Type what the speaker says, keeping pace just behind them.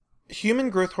Human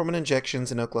growth hormone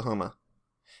injections in Oklahoma.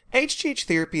 HGH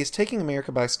therapy is taking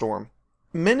America by storm.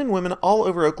 Men and women all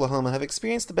over Oklahoma have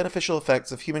experienced the beneficial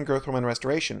effects of human growth hormone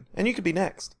restoration, and you could be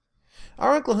next.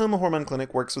 Our Oklahoma Hormone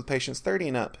Clinic works with patients 30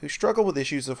 and up who struggle with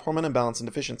issues of hormone imbalance and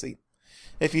deficiency.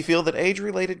 If you feel that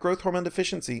age-related growth hormone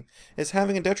deficiency is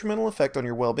having a detrimental effect on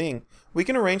your well-being, we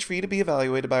can arrange for you to be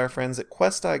evaluated by our friends at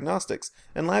Quest Diagnostics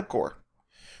and LabCorp.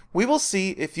 We will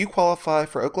see if you qualify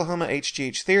for Oklahoma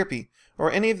HGH therapy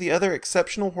or any of the other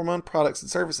exceptional hormone products and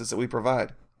services that we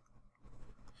provide.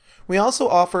 We also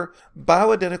offer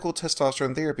bioidentical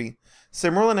testosterone therapy,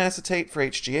 Sermorelin acetate for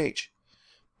HGH,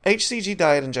 HCG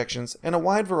diet injections, and a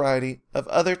wide variety of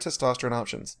other testosterone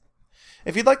options.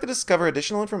 If you'd like to discover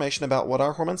additional information about what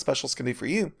our hormone specialists can do for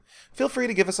you, feel free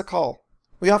to give us a call.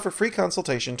 We offer free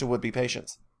consultation to would-be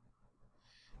patients.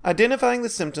 Identifying the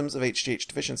symptoms of HGH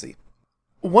deficiency.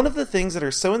 One of the things that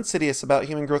are so insidious about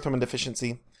human growth hormone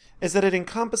deficiency is that it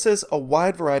encompasses a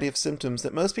wide variety of symptoms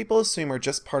that most people assume are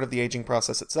just part of the aging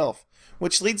process itself,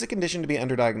 which leads the condition to be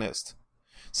underdiagnosed.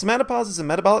 Somatopause is a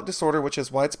metabolic disorder which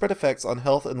has widespread effects on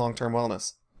health and long-term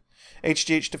wellness.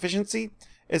 HGH deficiency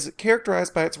is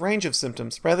characterized by its range of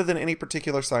symptoms rather than any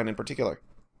particular sign in particular.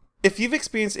 If you've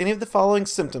experienced any of the following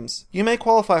symptoms, you may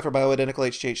qualify for bioidentical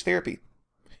HGH therapy: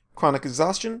 chronic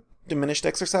exhaustion, diminished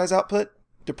exercise output,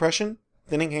 depression,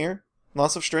 thinning hair,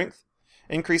 loss of strength,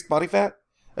 increased body fat,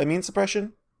 immune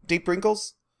suppression, deep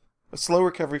wrinkles, a slow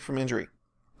recovery from injury.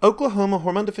 Oklahoma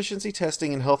hormone deficiency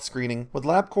testing and health screening with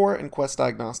LabCorp and Quest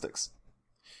Diagnostics.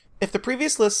 If the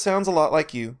previous list sounds a lot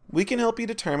like you, we can help you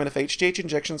determine if HGH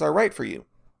injections are right for you.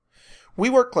 We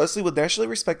work closely with nationally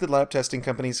respected lab testing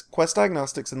companies Quest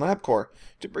Diagnostics and LabCorp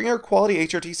to bring our quality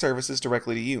HRT services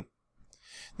directly to you.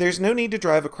 There's no need to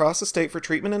drive across the state for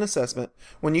treatment and assessment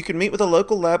when you can meet with a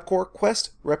local LabCorp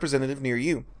Quest representative near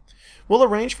you. We'll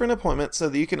arrange for an appointment so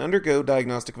that you can undergo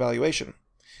diagnostic evaluation.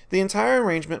 The entire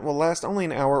arrangement will last only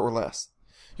an hour or less.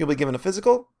 You'll be given a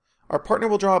physical, our partner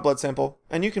will draw a blood sample,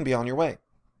 and you can be on your way.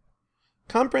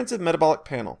 Comprehensive Metabolic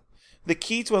Panel, the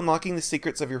key to unlocking the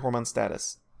secrets of your hormone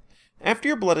status. After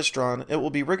your blood is drawn, it will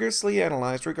be rigorously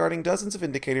analyzed regarding dozens of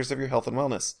indicators of your health and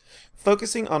wellness,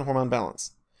 focusing on hormone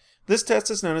balance. This test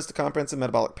is known as the Comprehensive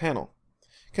Metabolic Panel.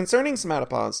 Concerning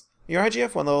somatopause, your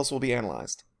IGF-1 levels will be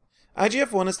analyzed.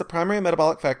 IGF-1 is the primary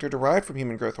metabolic factor derived from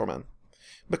human growth hormone.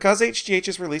 Because HGH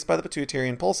is released by the pituitary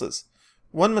in pulses,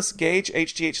 one must gauge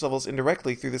HGH levels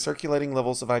indirectly through the circulating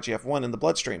levels of IGF-1 in the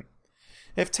bloodstream.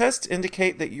 If tests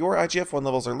indicate that your IGF-1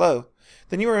 levels are low,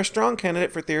 then you are a strong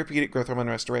candidate for therapeutic growth hormone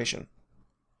restoration.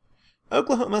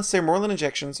 Oklahoma Sermorelin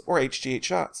injections or HGH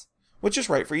shots, which is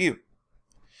right for you.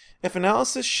 If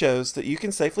analysis shows that you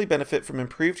can safely benefit from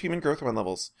improved human growth hormone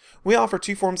levels, we offer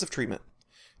two forms of treatment: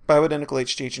 bioidentical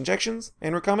HGH injections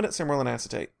and recombinant Sermorelin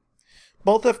acetate.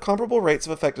 Both have comparable rates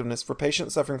of effectiveness for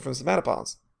patients suffering from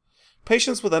somatopause.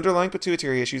 Patients with underlying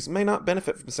pituitary issues may not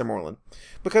benefit from Sermorelin,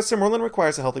 because Sermorelin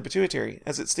requires a healthy pituitary,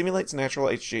 as it stimulates natural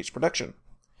HGH production.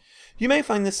 You may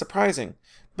find this surprising,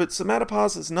 but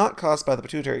somatopause is not caused by the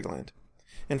pituitary gland.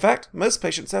 In fact, most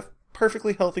patients have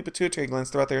perfectly healthy pituitary glands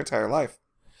throughout their entire life.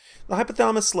 The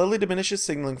hypothalamus slowly diminishes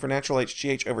signaling for natural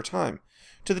HGH over time,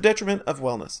 to the detriment of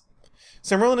wellness.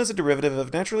 Sermorelin is a derivative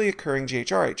of naturally occurring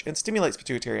GHRH and stimulates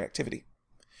pituitary activity.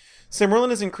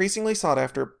 Sermorelin is increasingly sought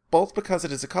after both because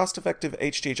it is a cost-effective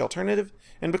HGH alternative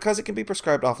and because it can be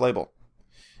prescribed off-label.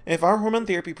 If our hormone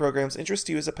therapy programs interest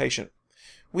you as a patient,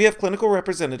 we have clinical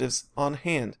representatives on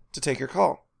hand to take your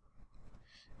call.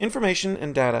 Information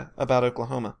and data about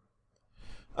Oklahoma.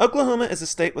 Oklahoma is a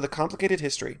state with a complicated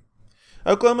history.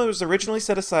 Oklahoma was originally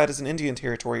set aside as an Indian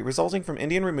territory resulting from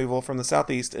Indian removal from the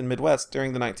southeast and Midwest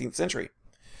during the 19th century.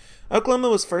 Oklahoma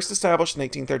was first established in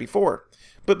 1834,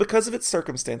 but because of its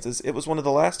circumstances, it was one of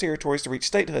the last territories to reach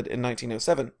statehood in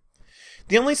 1907.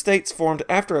 The only states formed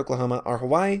after Oklahoma are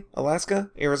Hawaii,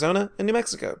 Alaska, Arizona, and New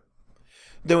Mexico.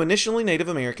 Though initially Native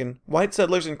American, white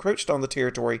settlers encroached on the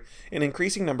territory in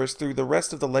increasing numbers through the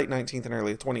rest of the late 19th and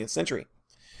early 20th century.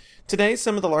 Today,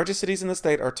 some of the largest cities in the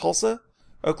state are Tulsa,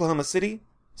 Oklahoma City,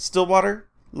 Stillwater,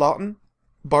 Lawton,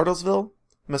 Bartlesville,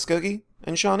 Muskogee,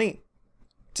 and Shawnee.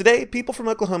 Today, people from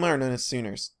Oklahoma are known as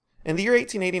Sooners. In the year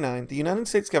 1889, the United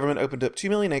States government opened up 2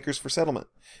 million acres for settlement,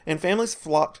 and families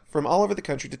flocked from all over the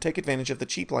country to take advantage of the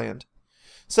cheap land.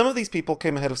 Some of these people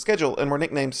came ahead of schedule and were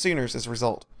nicknamed Sooners as a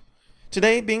result.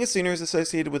 Today, being a Sooner is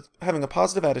associated with having a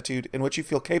positive attitude in which you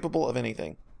feel capable of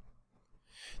anything.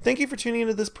 Thank you for tuning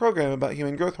into this program about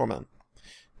human growth hormone.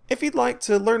 If you'd like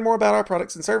to learn more about our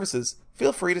products and services,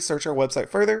 feel free to search our website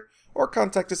further or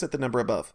contact us at the number above.